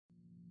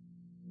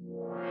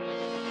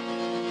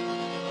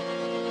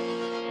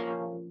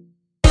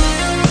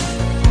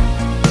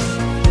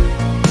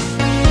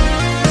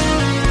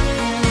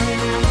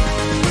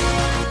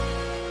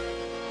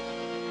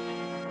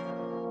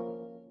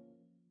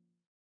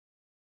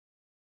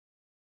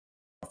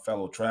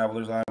fellow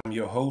travelers. I'm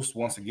your host,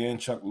 once again,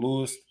 Chuck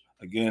Lewis.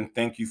 Again,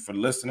 thank you for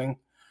listening.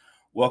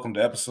 Welcome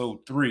to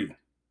episode 3.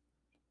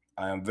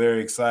 I am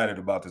very excited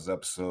about this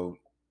episode.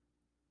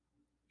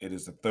 It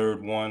is the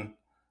third one,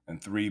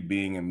 and 3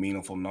 being a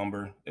meaningful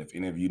number. If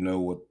any of you know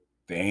what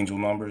the angel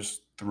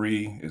numbers,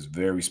 3 is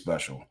very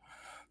special.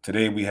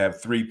 Today we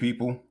have 3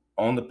 people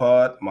on the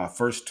pod. My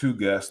first 2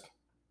 guests.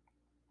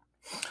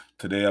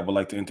 Today I would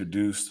like to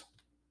introduce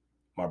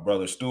my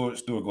brother Stuart.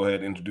 Stuart, go ahead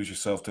and introduce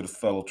yourself to the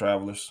fellow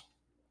travelers.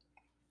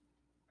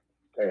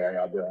 Hey, how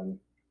y'all doing?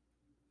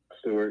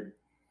 Stuart,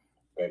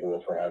 thank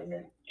you for having me.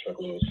 Chuck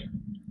Lewis.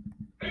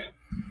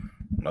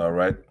 All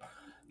right.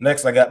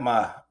 Next, I got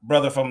my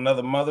brother from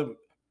another mother,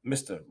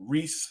 Mr.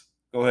 Reese.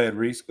 Go ahead,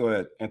 Reese. Go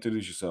ahead.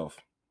 Introduce yourself.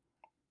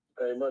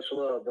 Hey, much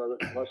love, brother.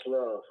 Much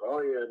love.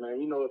 Oh, yeah, man.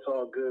 You know it's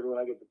all good when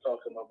I get to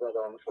talk to my brother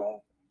on the phone.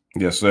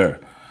 Yes, sir.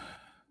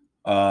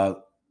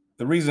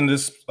 The reason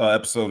this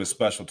episode is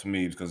special to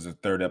me is because it's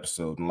the 3rd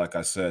episode. And like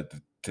I said,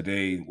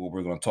 today what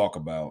we're going to talk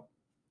about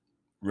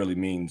really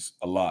means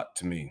a lot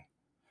to me.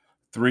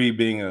 3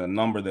 being a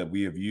number that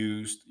we have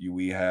used.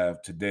 We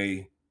have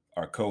today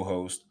our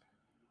co-host,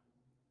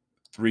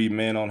 3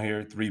 men on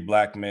here, 3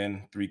 black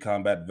men, 3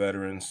 combat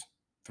veterans,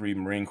 3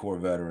 Marine Corps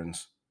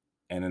veterans.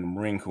 And in the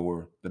Marine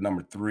Corps, the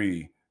number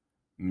 3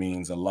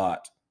 means a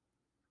lot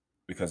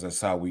because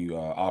that's how we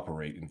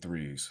operate in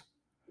 3s.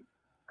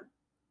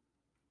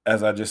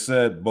 As I just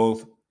said,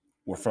 both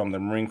were from the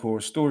Marine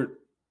Corps. Stuart,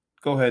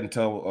 go ahead and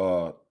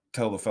tell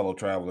the fellow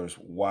travelers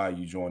why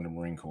you joined the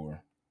Marine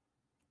Corps.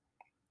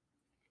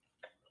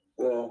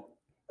 Well,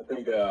 I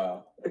think I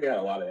had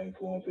a lot of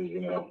influences,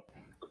 you know.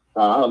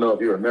 I don't know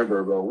if you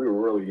remember, but we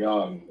were really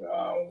young.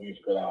 We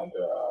used to go down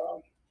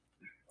to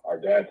our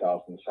dad's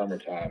house in the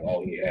summertime.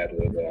 All he had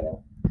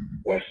was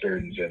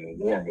Westerns and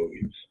war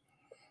movies.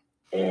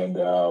 And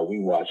we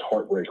watched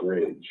Heartbreak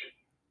Ridge.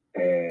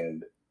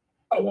 And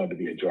I wanted to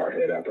be a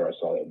jarhead after I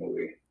saw that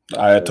movie.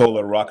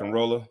 Ayatollah Rock and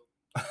Roller.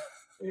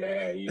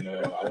 Yeah, you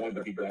know, I wanted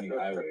to be Danny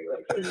Highway,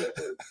 like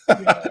seriously.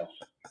 You know?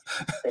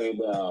 And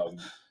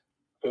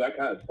so that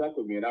kind of stuck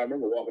with me. And I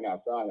remember walking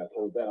outside and I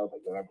told Dad, I was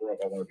like, when I grow up,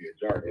 I want to be a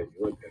jarhead.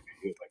 He looked at me.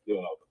 He was like, you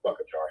don't know what the fuck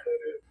a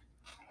jarhead is.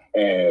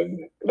 And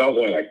because I was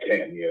only like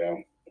 10, you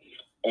know.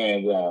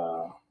 And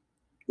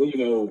then, you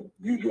know,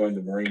 you joined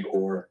the Marine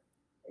Corps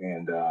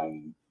and,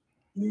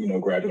 you know,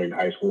 graduating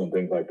high school and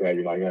things like that.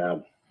 You're like, yeah,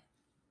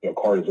 you know,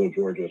 Cartersville,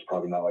 Georgia is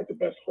probably not like the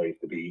best place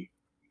to be.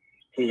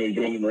 So, you know, you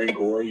joined the Marine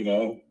Corps, you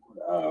know.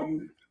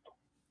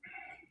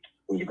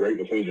 It was a great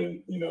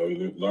decision. You know,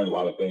 you learned a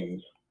lot of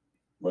things.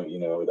 But, you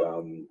know,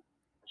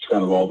 it's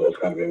kind of all those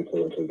kind of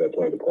influences that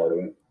played a part of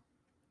it.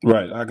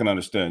 Right. I can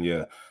understand.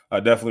 Yeah.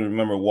 I definitely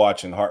remember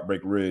watching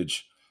Heartbreak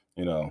Ridge,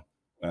 you know,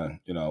 and,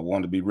 you know,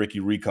 wanted to be Ricky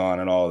Recon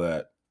and all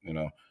that, you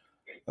know.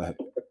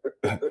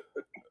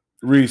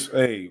 Reese,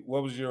 hey,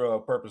 what was your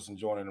purpose in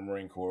joining the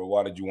Marine Corps?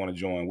 Why did you want to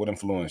join? What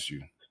influenced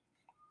you?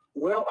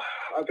 Well,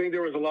 I think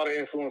there was a lot of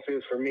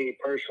influences for me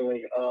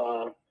personally.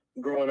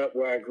 Growing up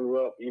where I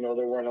grew up, you know,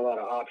 there weren't a lot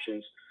of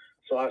options.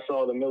 So I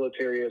saw the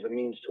military as a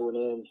means to an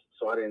end.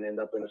 So I didn't end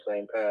up in the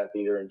same path,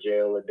 either in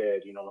jail or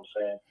dead. You know what I'm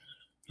saying?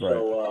 Right.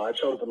 So I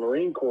chose the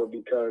Marine Corps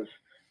because,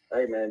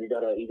 hey man, you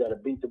gotta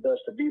beat the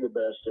best to be the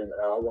best, and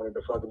I wanted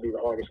to fucking be the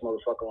hardest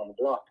motherfucker on the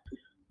block.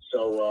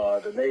 So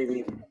the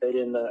Navy, they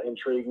didn't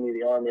intrigue me.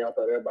 The Army, I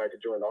thought everybody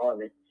could join the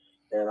Army,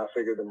 and I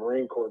figured the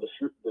Marine Corps, the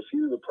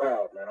few, the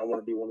proud, man. I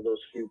want to be one of those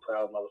few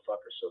proud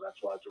motherfuckers. So that's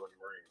why I joined the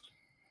Marines.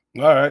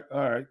 All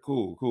right,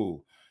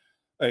 cool.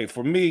 Hey,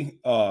 for me,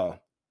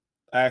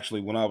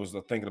 actually, when I was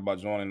thinking about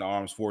joining the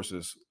armed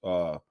forces,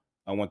 I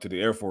went to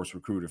the Air Force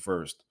recruiter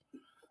first.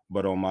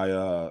 But on my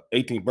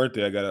 18th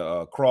birthday, I got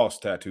a cross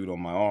tattooed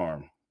on my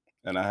arm.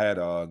 And I had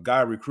a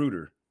guy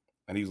recruiter.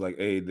 And he's like,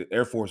 hey, the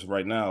Air Force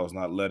right now is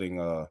not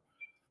letting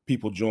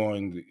people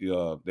join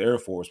the Air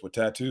Force with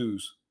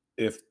tattoos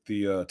if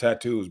the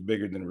tattoo is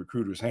bigger than the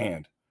recruiter's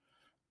hand.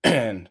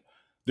 And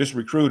this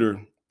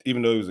recruiter,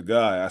 even though he was a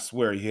guy, I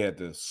swear he had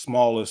the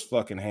smallest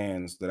fucking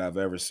hands that I've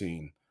ever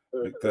seen.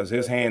 Because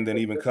his hand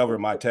didn't even cover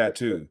my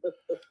tattoo.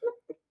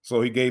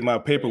 So he gave my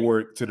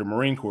paperwork to the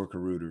Marine Corps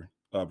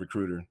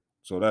recruiter.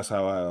 So that's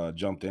how I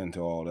jumped into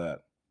all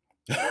that.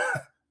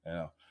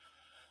 Yeah.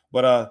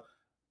 But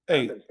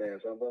hey,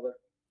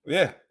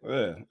 yeah.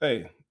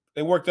 Hey,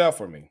 it worked out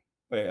for me.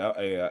 Hey,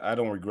 I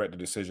don't regret the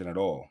decision at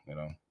all, you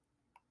know.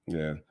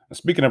 Yeah. And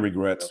speaking of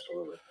regrets,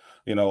 absolutely.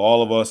 You know,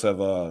 all of us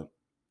have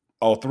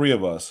all 3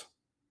 of us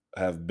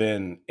have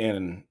been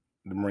in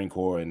the Marine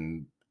Corps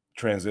and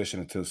transitioned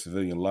into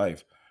civilian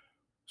life.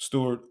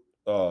 Stuart,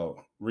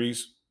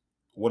 Reese,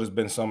 what has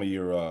been some of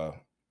your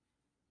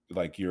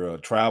your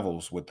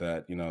travels with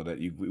that, you know, that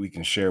we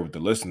can share with the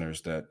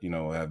listeners that, you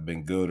know, have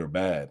been good or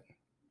bad?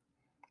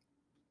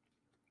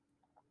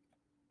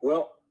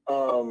 Well,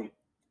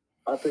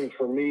 I think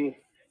for me,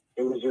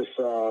 it was just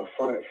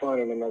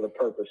finding another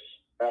purpose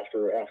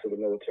after the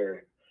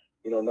military.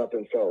 You know,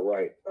 nothing felt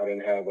right. I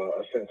didn't have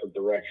a sense of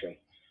direction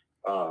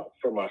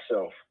for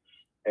myself.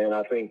 And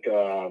I think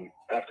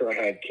after I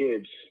had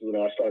kids, you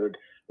know, I started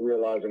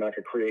realizing I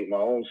could create my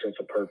own sense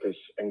of purpose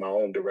and my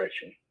own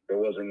direction. There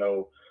wasn't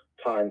no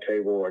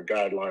timetable or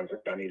guidelines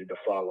that I needed to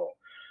follow.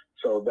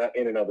 So that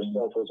in and of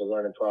itself was a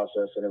learning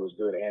process, and it was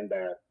good and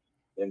bad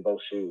in both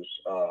shoes.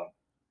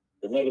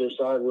 The negative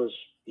side was,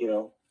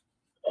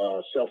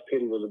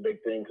 self-pity was a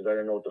big thing because I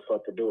didn't know what the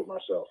fuck to do with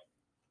myself.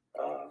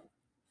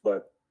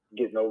 But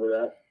getting over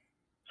that,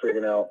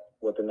 figuring out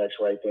what the next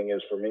right thing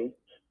is for me,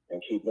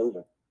 and keep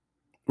moving.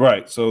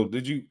 Right. So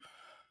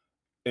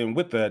and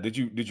with that, did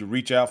you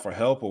reach out for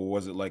help, or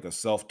was it like a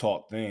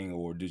self-taught thing,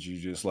 or did you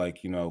just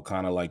like,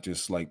 kind of like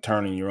just like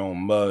turning your own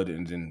mud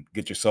and then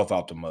get yourself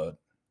out the mud?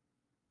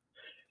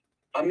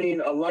 I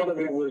mean, a lot of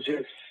it was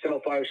just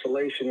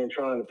self-isolation and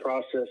trying to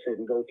process it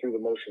and go through the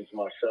motions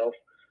myself.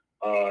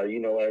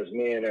 As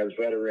men, as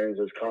veterans,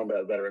 as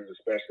combat veterans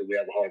especially, we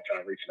have a hard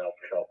time reaching out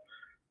for help.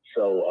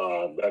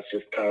 So that's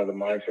just kind of the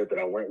mindset that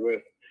I went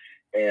with.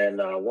 And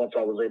once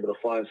I was able to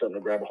find something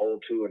to grab a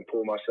hold to and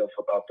pull myself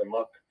up out the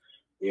muck,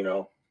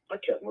 I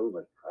kept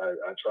moving.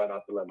 I try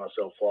not to let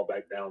myself fall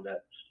back down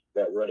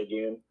that rut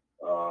again.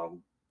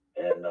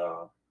 And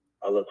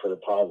I look for the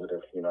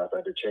positive. I've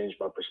had to change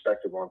my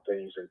perspective on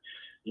things and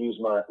use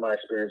my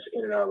experience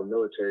in and out of the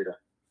military to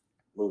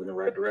move in the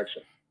right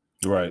direction.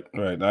 Right,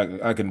 right.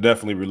 I can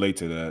definitely relate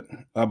to that.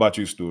 How about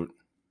you, Stuart?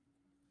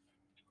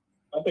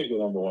 I think the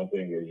number one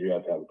thing is you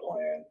have to have a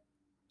plan,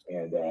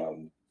 and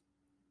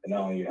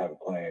not only you have a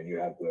plan, you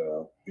have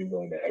to be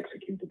willing to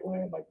execute the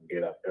plan, like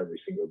get up every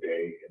single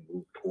day and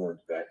move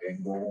towards that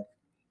end goal.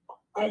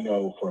 I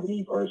know for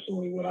me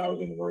personally, when I was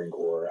in the Marine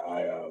Corps,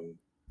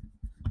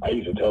 I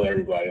used to tell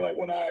everybody, like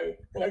when I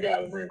got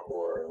out of the Marine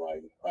Corps,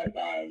 like I'm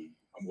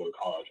going to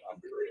college, I'm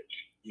be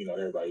rich.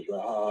 Everybody's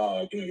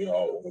like,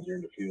 when you're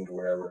in the field or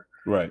whatever.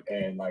 Right.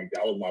 And like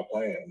that was my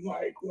plan.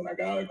 Like when I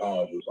got out of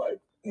college, it was like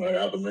when I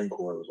got out of the Marine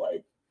Corps, it was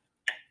like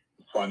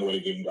find a way to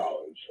get in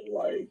college.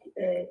 Like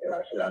and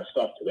I said I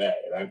stuck to that.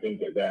 And I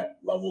think that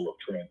level of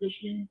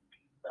transitioning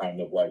kind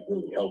of like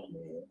really helped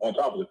me. On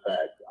top of the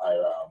fact,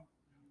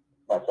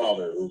 my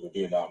father, who's a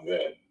Vietnam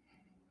vet,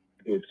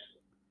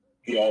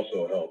 he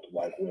also helped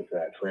like with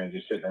that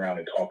transition, sitting around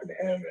and talking to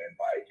him and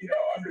like,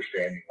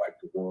 understanding like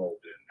the world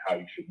and how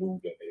you should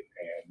move in it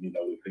and,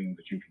 the things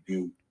that you can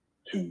do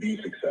to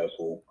be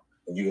successful.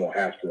 And you don't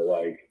have to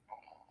like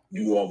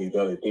do all these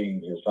other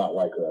things. It's not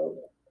like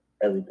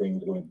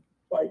everything's going to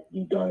like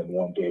be done in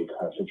one day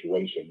kind of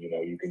situation.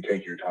 You can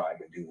take your time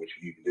and do what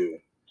you need to do.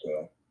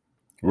 So.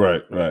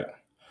 Right.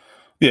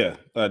 Yeah,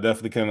 I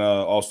definitely can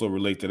also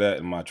relate to that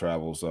in my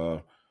travels.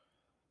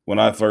 When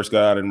I first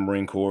got out of the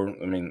Marine Corps,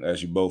 I mean,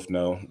 as you both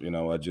know,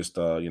 I just,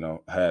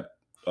 had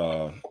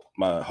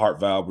my heart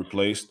valve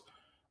replaced,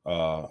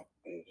 had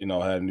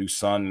a new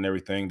son and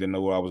everything. Didn't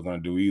know what I was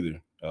going to do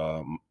either.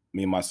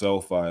 Me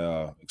myself,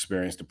 I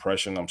experienced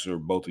depression. I'm sure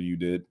both of you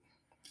did.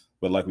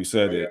 But like we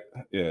said,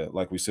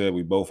 like we said,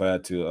 we both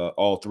had to,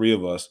 all three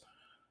of us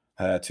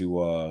had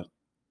to,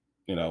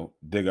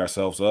 dig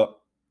ourselves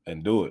up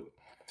and do it.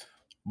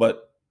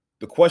 But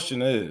the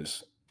question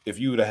is, if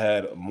you would have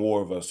had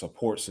more of a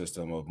support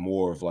system of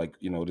more of like,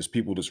 just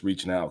people just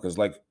reaching out, because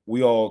like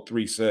we all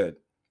three said,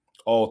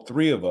 all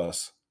three of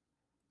us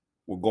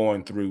were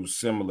going through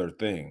similar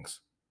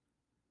things.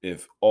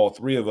 If all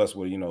three of us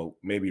would,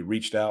 maybe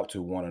reached out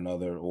to one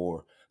another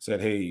or said,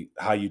 hey,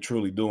 how you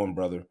truly doing,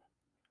 brother?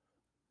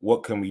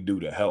 What can we do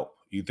to help?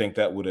 You think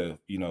that would have,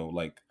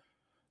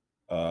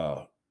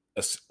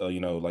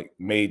 like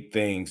made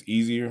things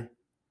easier?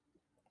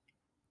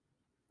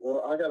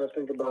 Well, I got to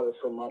think about it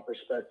from my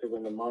perspective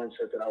and the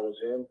mindset that I was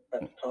in at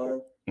the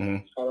time.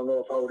 Mm-hmm. I don't know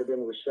if I would have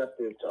been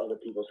receptive to other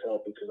people's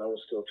help because I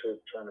was still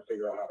trying to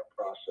figure out how to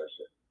process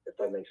it, if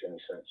that makes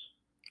any sense.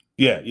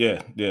 Yeah,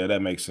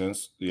 that makes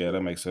sense. Yeah,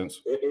 that makes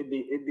sense. It'd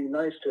be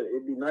nice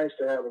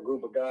to have a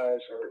group of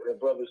guys or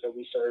brothers that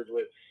we served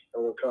with,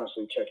 and we're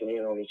constantly checking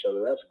in on each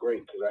other. That's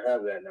great because I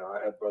have that now.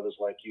 I have brothers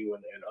like you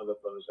and other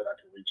brothers that I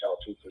can reach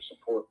out to for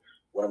support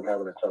when I'm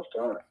having a tough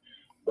time.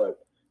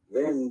 But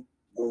then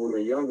when we were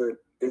younger,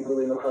 didn't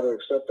really know how to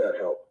accept that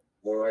help.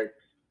 More like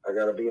I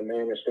got to be a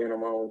man and stand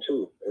on my own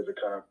too, is the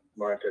kind of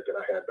mindset that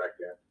I had back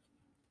then.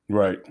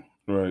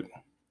 Right.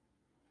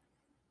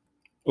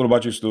 What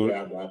about you, Stuart?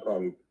 Yeah,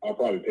 I'll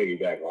probably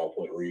piggyback off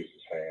what Reese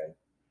is saying.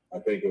 I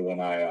think that when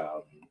I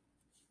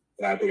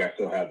think I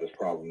still have this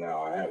problem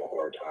now, I have a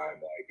hard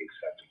time like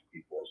accepting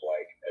people's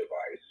like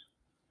advice,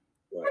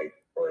 like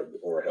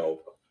or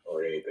help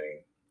or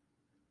anything.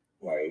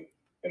 Like,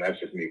 and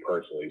that's just me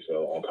personally.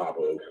 So on top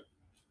of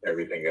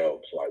everything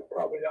else, like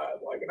probably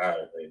not like and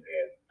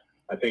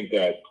I think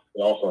that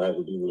it also has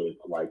to do with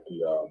like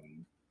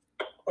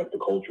the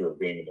culture of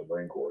being in the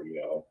Marine Corps,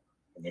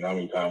 I mean, how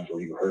many times were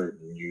you hurt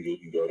and you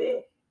didn't go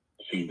to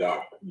see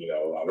Doc,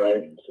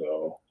 right?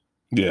 So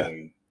yeah. I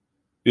mean,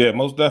 yeah,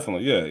 most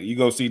definitely. Yeah. You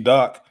go see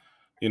Doc,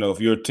 if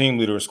you're a team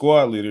leader or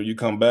squad leader, you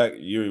come back,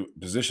 your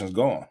position's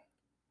gone.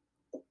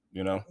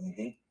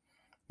 Mm-hmm.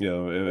 They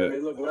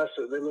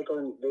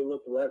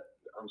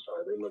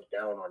look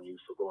down on you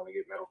for going to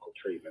get medical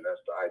treatment.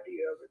 That's the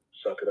idea of it.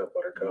 Suck it up,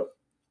 buttercup.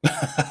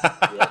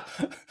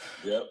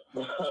 Yep.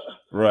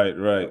 Right.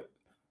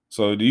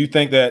 So do you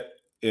think that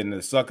in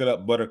the suck it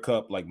up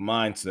buttercup like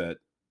mindset,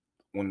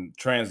 when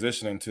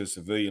transitioning to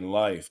civilian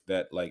life,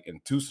 that like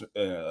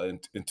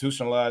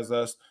institutionalized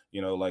us,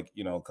 like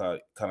kind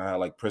of how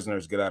like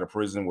prisoners get out of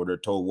prison where they're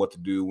told what to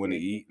do, when to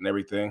eat, and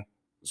everything,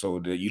 so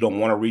that you don't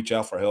want to reach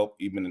out for help,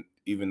 even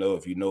though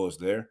if you know it's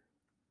there.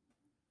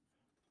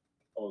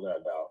 Oh,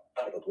 that doubt.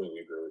 I completely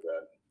agree with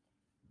that.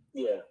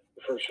 Yeah,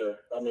 for sure.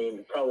 I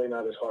mean, probably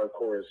not as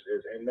hardcore as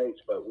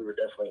inmates, but we were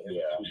definitely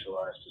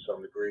institutionalized to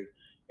some degree.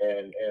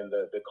 And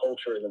the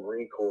culture in the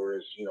Marine Corps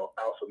is,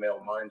 alpha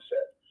male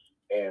mindset.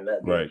 And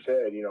that being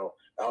said,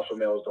 alpha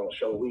males don't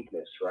show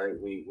weakness, right?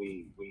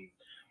 We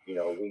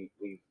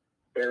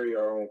bury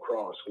our own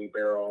cross, we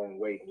bear our own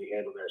weight, and we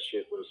handle that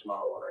shit with a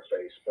smile on our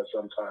face. But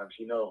sometimes,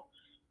 we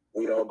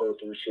all go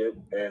through shit,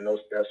 and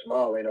that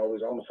smile ain't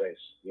always on the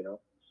face,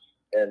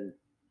 And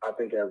I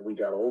think as we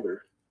got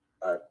older,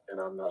 and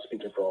I'm not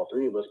speaking for all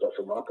three of us, but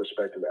from my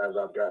perspective, as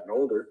I've gotten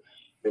older,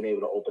 been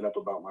able to open up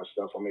about my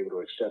stuff, I'm able to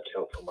accept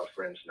help from my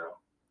friends now.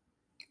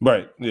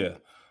 Right. Yeah.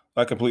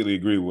 I completely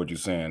agree with what you're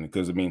saying,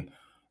 because I mean,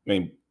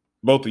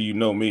 both of you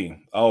know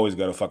me. I always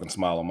got a fucking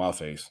smile on my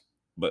face.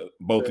 But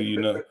both of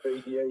you know.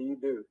 Yeah, you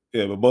do.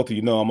 Yeah, but both of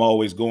you know I'm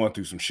always going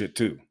through some shit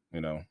too,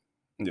 Yeah.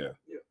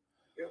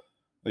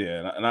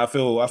 Yeah, and I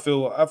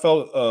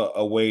felt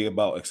a way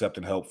about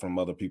accepting help from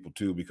other people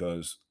too,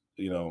 because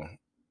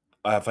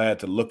I've had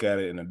to look at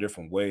it in a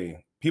different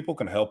way. People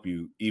can help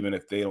you even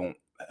if they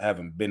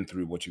haven't been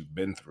through what you've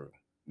been through.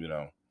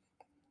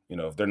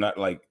 If they're not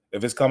like,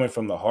 if it's coming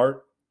from the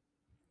heart,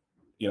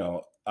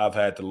 I've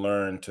had to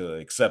learn to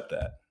accept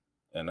that,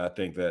 and I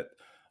think that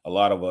a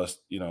lot of us,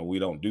 we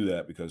don't do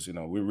that because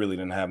we really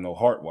didn't have no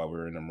heart while we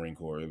were in the Marine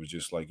Corps. It was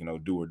just like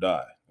do or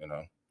die.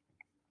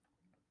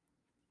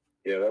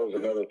 Yeah, that was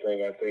another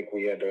thing. I think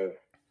we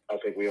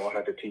all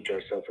had to teach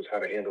ourselves is how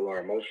to handle our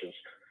emotions.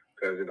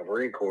 Because in the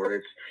Marine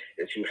Corps,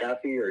 it's you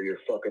happy or you're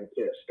fucking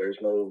pissed. There's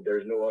no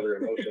other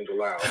emotions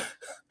allowed.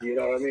 You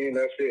know what I mean?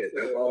 That's it.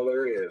 That's all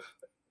there is.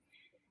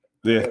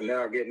 Yeah. And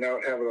now getting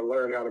out, having to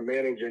learn how to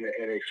manage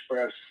and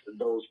express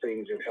those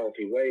things in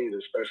healthy ways,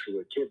 especially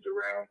with kids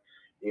around,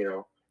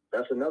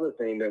 that's another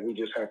thing that we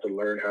just have to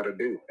learn how to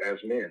do as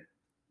men.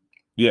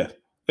 Yeah,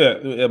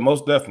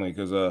 most definitely.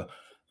 Because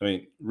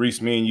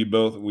Reese, me and you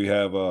both, we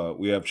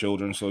have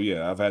children, so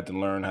yeah, I've had to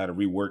learn how to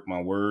rework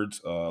my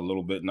words a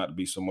little bit, not to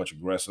be so much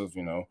aggressive.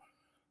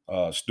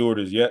 Stuart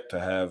is yet to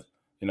have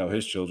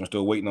his children.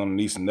 Still waiting on a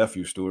niece and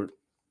nephew, Stuart.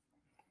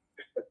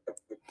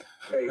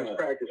 Hey, he's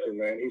practicing,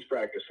 man. He's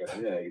practicing.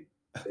 Yeah,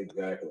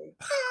 exactly.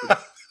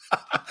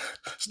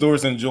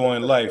 Stuart's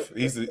enjoying life.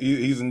 He's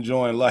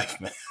enjoying life,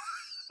 man.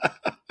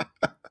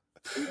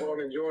 Keep on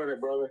enjoying it,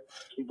 brother.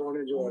 Keep on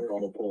enjoying it. I'm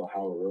gonna pull a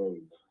Howard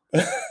Rhodes.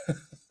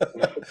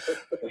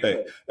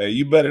 hey,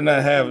 you better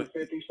not have it.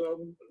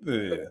 50-something?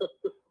 Yeah.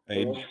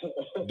 Hey,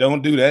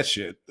 don't do that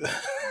shit. No,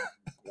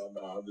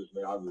 I'm just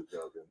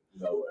joking.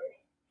 No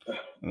way.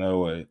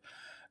 No way.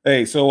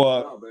 Hey, so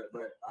no, but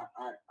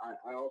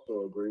I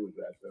also agree with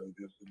that though,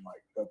 just in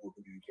like couple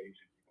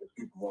communication, because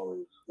people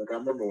always like, I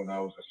remember when I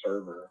was a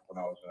server, when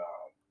I was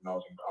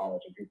in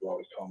college, and people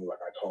always tell me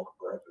like I talk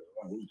aggressive.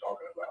 Like, what are you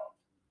talking about?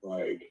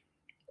 Like,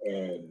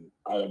 and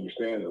I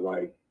understand that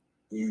like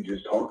you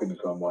just talking to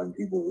someone,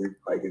 people read,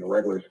 like in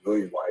regular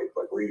civilian life,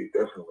 like read it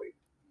differently.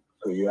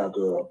 So you have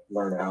to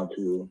learn how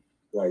to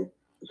like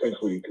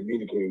essentially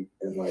communicate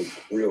in like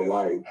real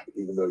life,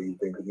 even though you've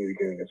been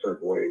communicating a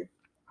certain way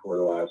for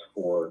the last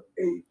 4,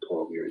 8,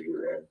 12 years you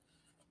were in.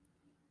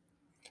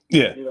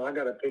 Yeah. I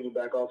got to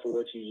piggyback off of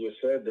what you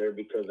just said there,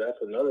 because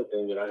that's another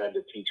thing that I had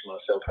to teach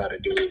myself how to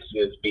do is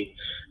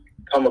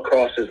come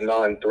across as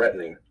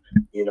non-threatening.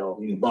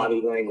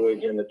 Body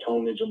language and the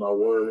tonage of my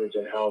words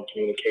and how I'm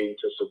communicating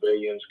to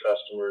civilians,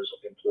 customers,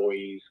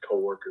 employees,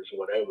 coworkers,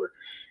 whatever.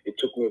 It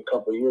took me a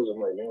couple of years.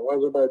 I'm like, man, why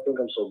does everybody think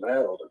I'm so bad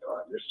all the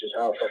time? It's just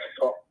how I fucking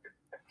talk.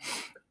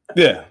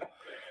 Yeah.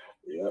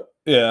 Yep.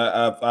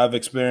 Yeah, I've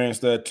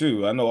experienced that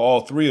too. I know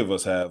all three of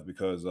us have,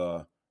 because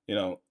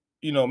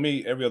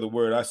me, every other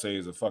word I say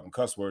is a fucking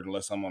cuss word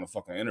unless I'm on a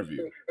fucking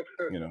interview.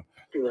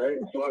 Right?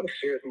 Fuck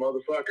shit,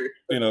 motherfucker.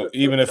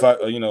 Even if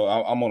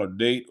I'm on a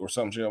date or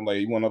something shit, I'm like,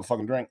 you want another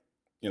fucking drink?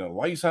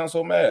 Why you sound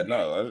so mad?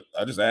 No,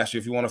 I just asked you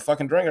if you want a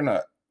fucking drink or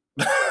not.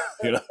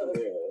 Yeah.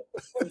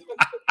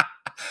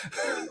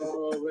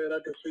 Oh man, I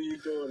can see you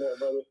doing that,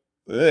 brother.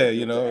 Yeah,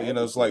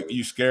 it's like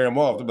you scare them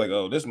off. They're like,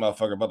 oh, this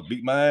motherfucker about to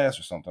beat my ass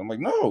or something. I'm like,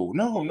 no,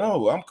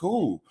 I'm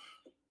cool.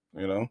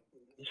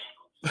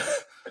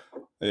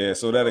 Yeah,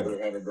 so that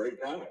we're having a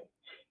great time.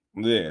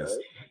 Yes.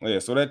 Right? Yeah,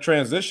 so that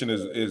transition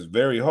is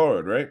very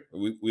hard, right?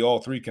 We all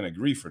three can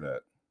agree for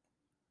that.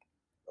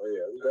 Oh yeah,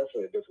 it was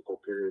definitely a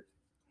difficult period.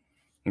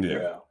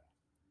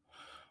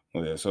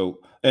 Yeah. So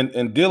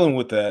and dealing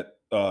with that,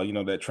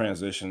 that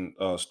transition,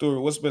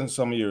 Stuart, what's been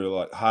some of your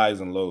like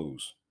highs and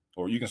lows?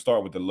 Or you can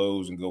start with the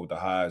lows and go with the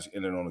highs,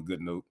 end it on a good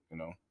note, I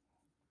don't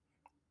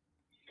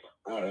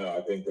know.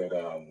 I think that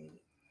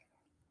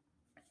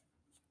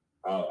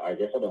I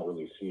guess I don't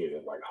really see it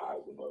as like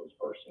highs and lows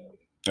personally.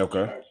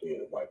 Okay. I see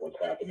it as like what's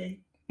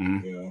happening,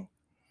 mm-hmm.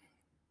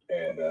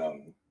 And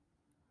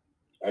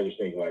I just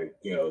think like,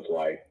 it's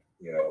like,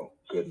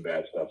 good and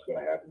bad stuff's gonna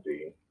happen to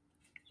you.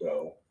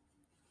 So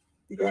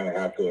you kind of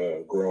have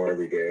to grow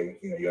every day.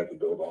 You have to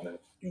build on it.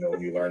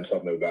 When you learn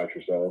something about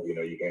yourself,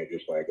 you can't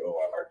just like, oh,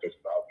 I learned this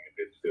about me and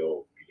then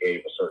still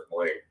behave a certain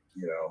way.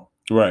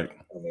 Right.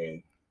 I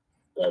mean,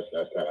 that's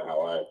kind of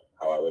how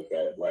I look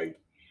at it. Like,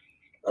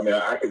 I mean,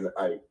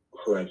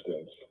 for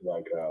instance,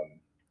 like,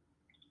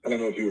 I don't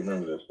know if you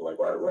remember this, but like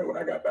right when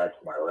I got back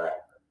from Iraq,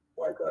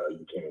 like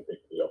you came and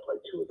picked me up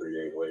like 2 or 3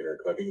 days later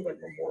because I think it was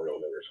like Memorial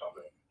Day or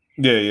something.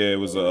 Yeah, it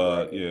was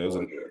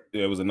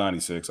it was a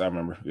 96. I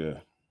remember. Yeah.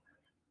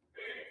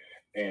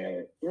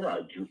 And I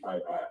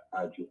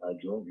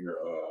drove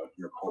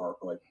your car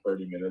for like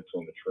 30 minutes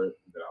on the trip,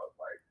 and then I was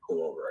like,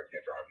 pull over, I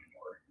can't drive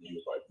anymore. And he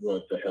was like,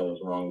 what the hell is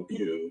wrong with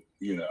you?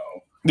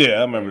 Yeah,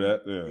 I remember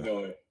that.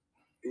 Yeah.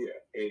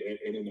 Yeah,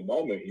 and in the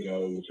moment, it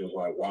was just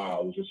like,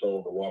 wow, it was just so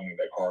overwhelming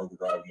that cars were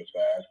driving this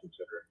fast,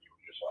 considering you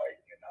were just like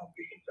in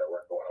Humvees that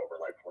weren't going over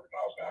like 40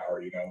 miles an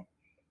hour,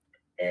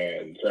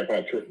 And so that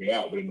kind of tripped me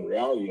out. But in the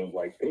reality of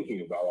like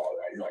thinking about all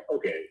that, you're like,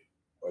 okay,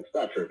 like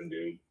stop tripping,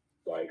 dude.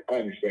 Like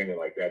I understand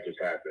that like that just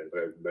happened,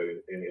 but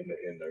in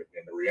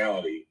the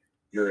reality,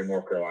 you're in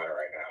North Carolina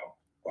right now.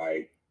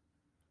 Like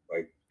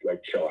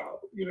chill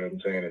out. You know what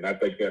I'm saying? And I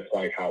think that's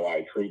like how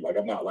I treat. Like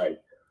I'm not like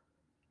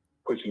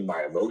pushing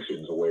my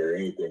emotions away or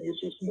anything.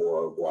 It's just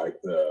more of like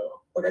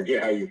I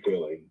get how you're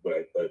feeling,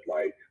 but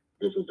like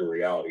this is the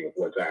reality of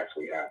what's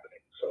actually happening.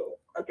 So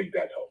I think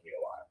that helped me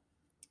a lot.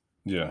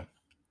 Yeah.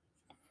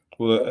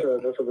 Well,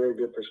 that's a very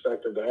good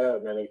perspective to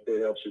have, man.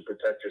 It helps you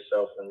protect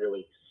yourself and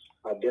really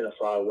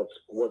identify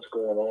what's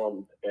going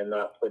on and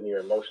not putting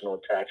your emotional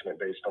attachment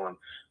based on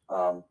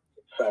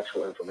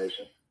factual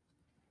information.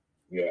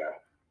 Yeah.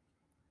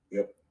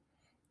 Yep.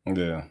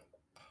 Yeah.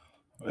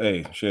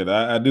 Hey, shit,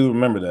 I do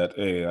remember that.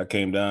 Hey, I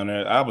came down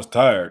there. I was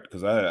tired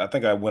because I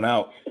think I went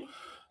out.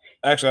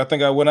 Actually, I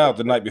think I went out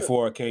the night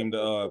before I came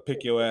to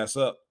pick your ass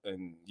up,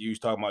 and you was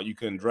talking about you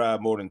couldn't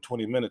drive more than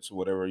 20 minutes or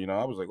whatever.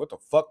 I was like, what the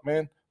fuck,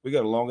 man? We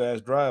got a long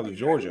ass drive to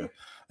Georgia.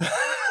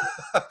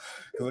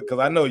 Because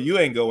I know you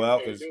ain't go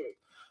out because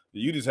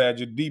you just had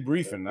your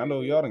debriefing. I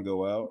know y'all didn't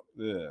go out.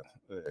 Yeah.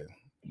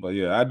 But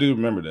yeah, I do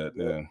remember that.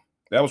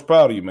 Yeah. I was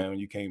proud of you, man, when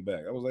you came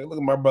back. I was like, look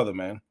at my brother,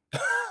 man.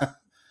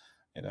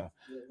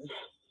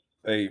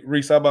 Hey,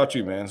 Reese, how about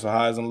you, man? So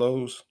highs and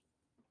lows?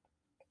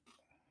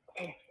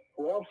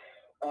 Well,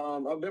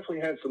 I've definitely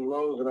had some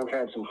lows and I've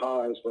had some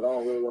highs, but I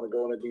don't really want to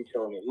go into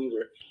detail on it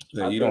either.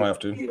 Yeah, you don't have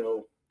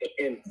to.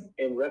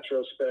 In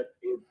retrospect,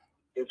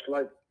 it's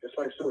like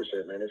Stuart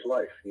said, man, it's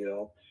life,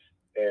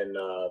 and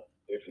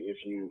if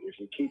you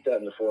keep that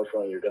in the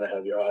forefront, you're gonna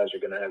have your highs,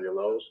 you're gonna have your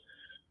lows.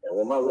 And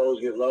when my lows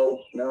get low,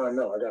 now I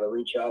know I gotta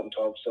reach out and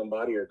talk to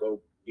somebody or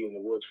go be in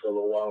the woods for a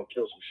little while and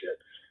kill some shit.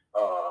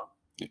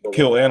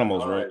 Kill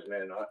animals, highs, right?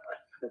 Man,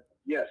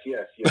 Yes.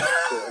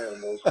 Kill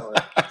animals,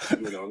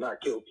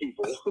 not kill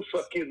people.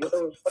 Fucking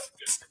those.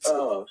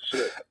 Oh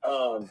shit.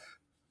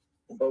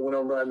 But when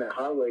I'm riding that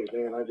highway,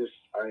 man,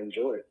 I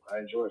enjoy it. I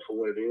enjoy it for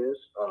what it is.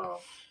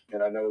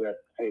 And I know that,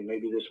 hey,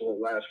 maybe this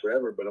won't last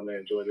forever, but I'm gonna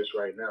enjoy this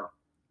right now.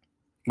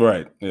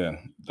 Right. Yeah.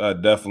 I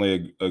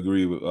definitely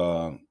agree with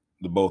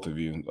the both of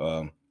you.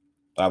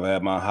 I've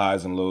had my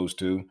highs and lows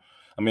too.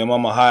 I mean, I'm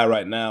on my high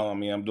right now. I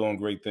mean, I'm doing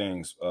great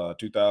things.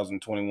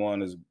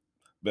 2021 has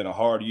been a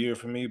hard year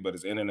for me, but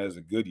it's ending as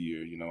a good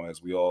year,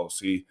 as we all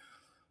see,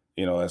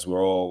 as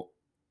we're all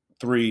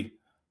three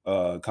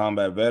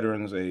combat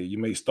veterans. You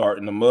may start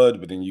in the mud,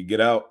 but then you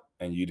get out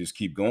and you just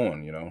keep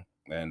going,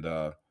 and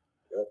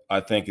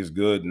I think it's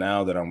good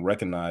now that I'm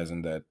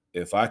recognizing that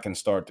if I can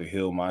start to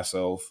heal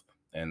myself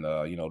and,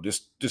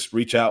 just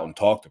reach out and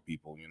talk to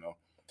people,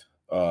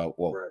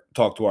 Right.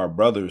 talk to our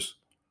brothers,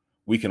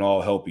 we can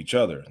all help each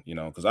other,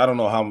 because I don't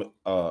know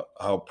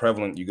how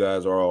prevalent you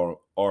guys are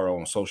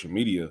on social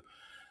media,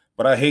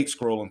 but I hate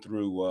scrolling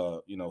through,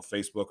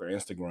 Facebook or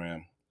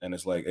Instagram, and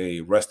it's like,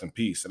 hey, rest in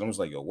peace. And I'm just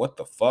like, yo, what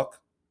the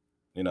fuck?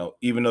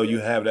 Even though you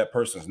have that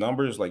person's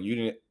numbers, like you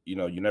didn't,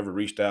 you never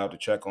reached out to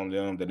check on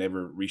them. They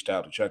never reached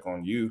out to check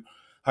on you.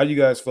 How you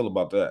guys feel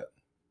about that?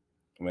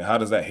 I mean, how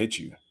does that hit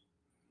you?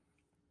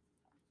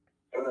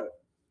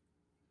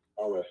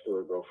 I'll let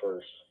Stuart go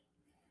first.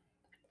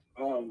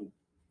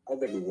 I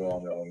think we've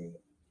all known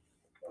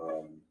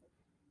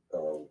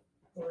fellow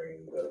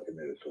Marines that have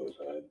committed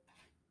suicide,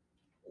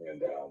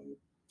 and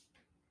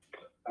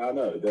I don't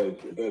know, it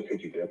does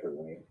hit you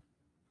differently.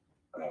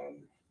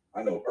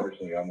 I know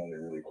personally, I'm only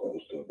really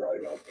close to probably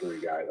about 3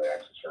 guys I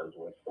actually served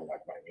with from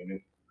like my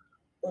unit,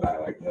 but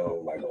I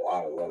know like a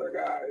lot of other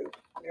guys,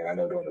 and I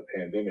know during the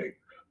pandemic,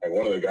 like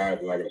one of the guys,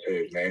 I'm not gonna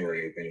say his name or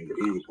anything, but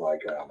he was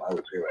like I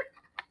would say like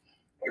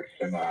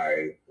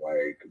semi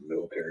like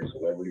military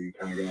celebrity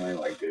kind of guy,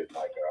 like did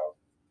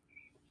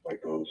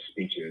like those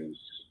speeches,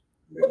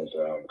 those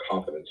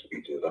confidence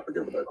speeches, I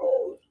forget what they're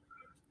called,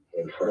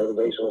 and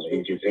motivational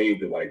speeches. He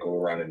to like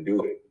go around and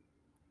do it,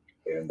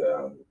 and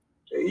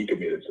he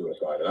committed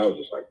suicide, and I was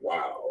just like,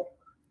 wow.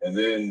 And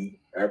then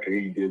after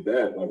he did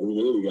that, like we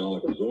literally got on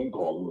like a Zoom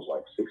call. It was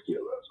like 60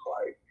 of us,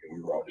 like, and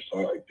we were all just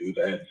trying to like do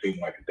that. It seemed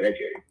like a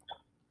decade.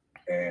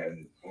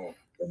 And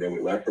then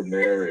we left from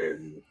there,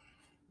 and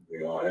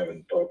we all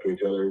haven't talked to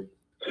each other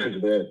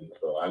since then.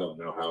 So I don't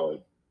know how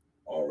it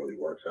all really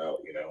works out,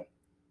 you know?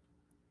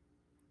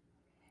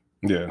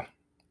 Yeah.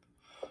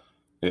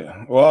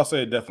 Yeah. Well, I'll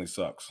say it definitely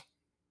sucks.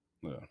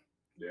 Yeah.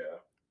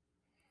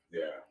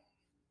 Yeah.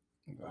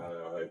 I don't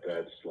know if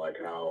that's like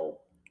how,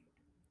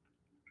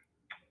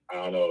 I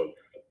don't know if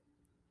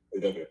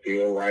it doesn't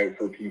feel right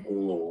for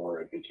people, or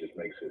if it just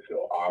makes it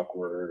feel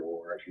awkward,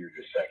 or if you're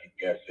just second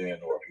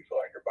guessing, or if you feel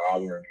like you're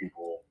bothering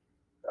people.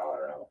 I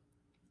don't know.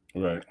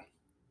 Right.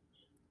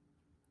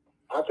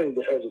 I think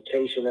the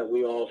hesitation that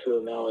we all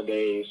feel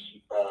nowadays,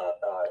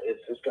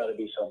 it's got to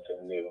be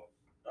something new.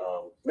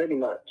 Maybe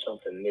not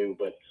something new,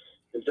 but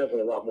it's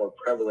definitely a lot more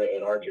prevalent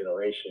in our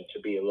generation to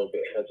be a little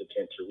bit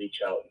hesitant to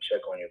reach out and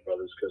check on your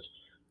brothers, because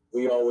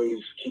we always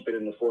keep it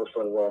in the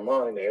forefront of our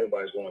mind that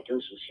everybody's going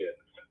through some shit,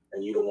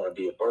 and you don't want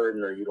to be a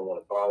burden, or you don't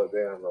want to bother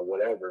them, or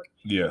whatever.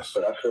 Yes.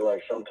 But I feel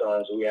like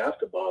sometimes we have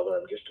to bother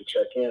them just to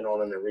check in on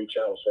them and reach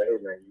out and say, "Hey,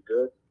 man, you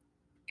good?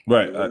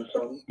 Right. You need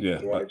something? Yeah.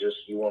 You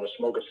want to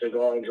smoke a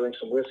cigar and drink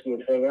some whiskey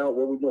and hang out?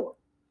 What we doing?"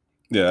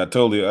 Yeah, I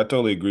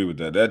totally agree with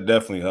that. That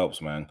definitely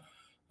helps, man.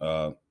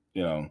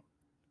 You know,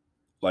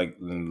 like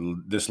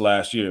this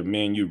last year,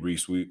 me and you,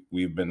 Reese,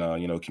 we've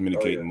been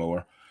communicating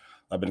more.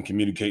 I've been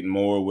communicating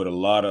more with a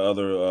lot of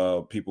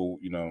other people,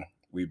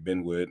 we've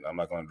been with. I'm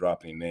not going to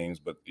drop any names,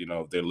 but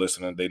if they're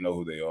listening, they know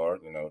who they are,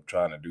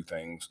 trying to do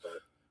things,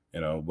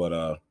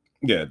 but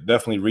yeah,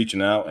 definitely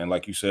reaching out. And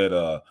like you said,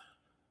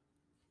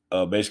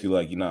 basically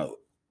like,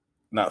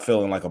 not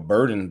feeling like a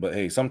burden, but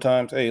hey,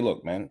 sometimes, hey,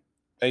 look, man,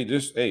 hey,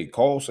 just, hey,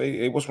 call, say,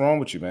 hey, what's wrong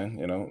with you, man?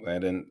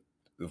 And then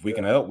if we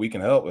can help, we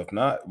can help. If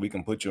not, we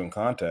can put you in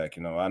contact.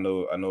 I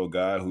know a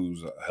guy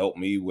who's helped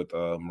me with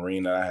a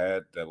Marine that I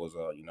had that was,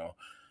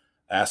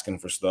 asking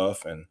for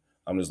stuff. And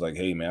I'm just like,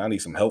 hey, man, I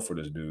need some help for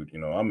this dude.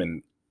 I'm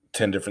in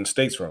 10 different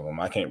states from him.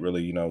 I can't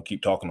really,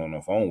 keep talking on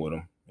the phone with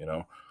him,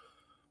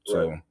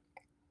 So, Right.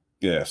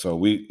 yeah.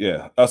 So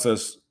us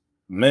as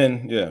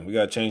men, we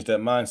got to change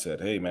that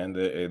mindset. Hey, man,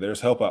 there's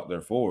help out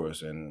there for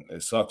us. And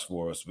it sucks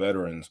for us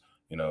veterans,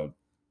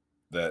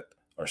 that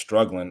are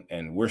struggling.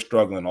 And we're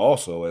struggling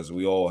also, as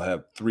we all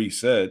have three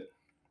said,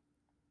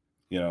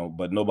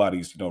 but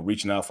nobody's,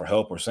 reaching out for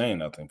help or saying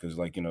nothing. Cause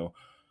like,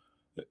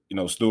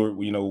 Stuart,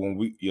 when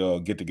we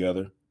get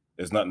together,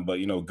 it's nothing but,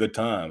 good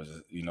times.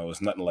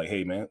 It's nothing like,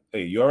 hey, man,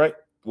 hey, you all right?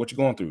 What you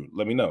going through?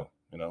 Let me know.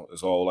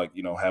 It's all like,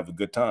 have a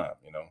good time,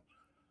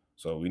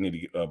 So we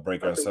need to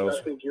break ourselves.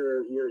 I think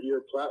your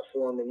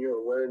platform and your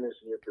awareness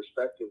and your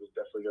perspective is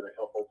definitely going to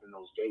help open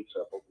those gates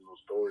up, open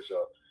those doors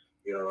up.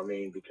 You know what I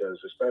mean? Because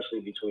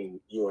especially between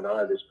you and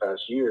I this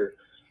past year,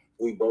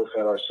 we both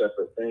had our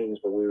separate things,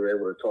 but we were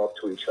able to talk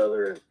to each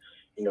other and,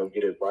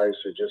 get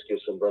advice or just get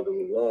some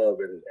brotherly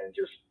love and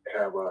just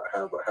have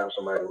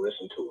somebody to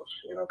listen to us,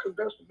 because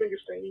that's the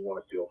biggest thing. You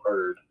want to feel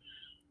heard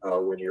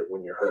when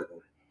you're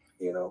hurting,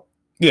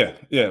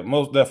 Yeah,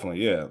 most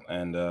definitely, yeah.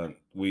 And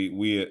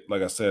we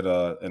like I said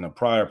in a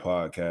prior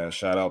podcast,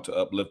 shout out to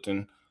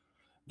Uplifting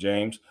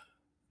James.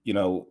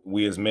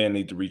 We as men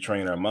need to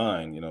retrain our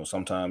mind.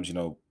 Sometimes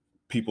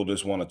people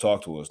just want to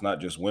talk to us, not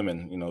just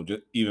women.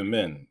 Just even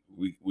men.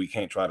 We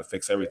can't try to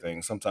fix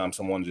everything. Sometimes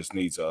someone just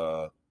needs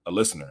a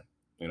listener.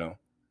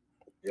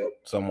 Yep.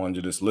 Someone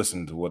to just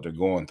listen to what they're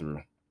going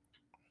through.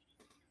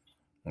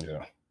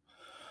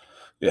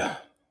 Yeah.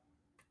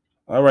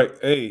 All right,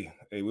 hey,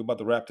 we're about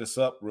to wrap this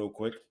up real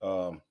quick.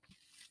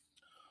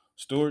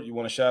 Stuart, you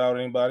want to shout out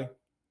anybody?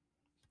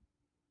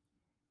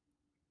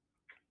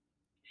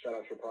 Shout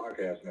out your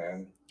podcast,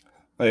 man.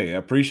 Hey, I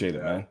appreciate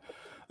it, man.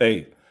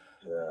 Hey,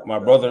 yeah, my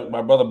brother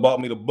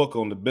bought me the book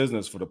on the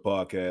business for the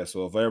podcast.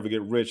 So if I ever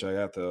get rich, I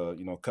have to,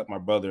 cut my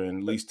brother in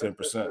at least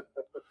 10%.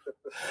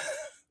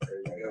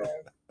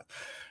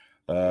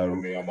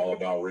 Me, I'm all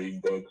about reading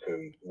books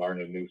and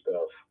learning new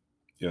stuff.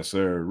 Yes,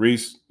 sir.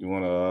 Reese, you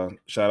want to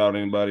shout out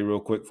anybody real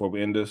quick before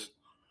we end this?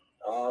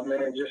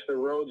 Man, just the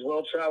roads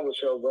well traveled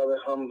show, brother.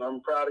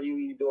 I'm proud of you.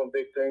 You're doing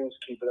big things.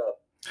 Keep it up.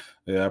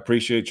 Yeah, I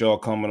appreciate y'all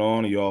coming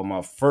on. Y'all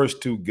my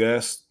first two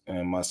guests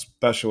and my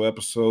special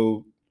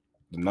episode,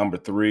 the number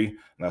 3. And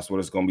that's what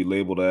it's going to be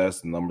labeled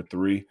as, the number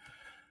 3.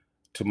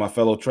 To my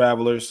fellow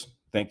travelers,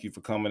 thank you for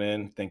coming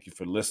in. Thank you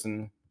for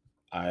listening.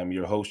 I am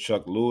your host,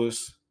 Chuck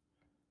Lewis.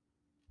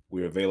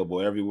 We're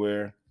available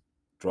everywhere.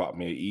 Drop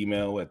me an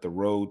email at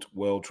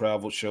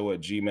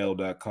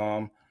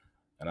theroadswelltravelshow@gmail.com.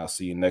 And I'll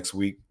see you next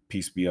week.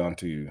 Peace be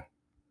unto you.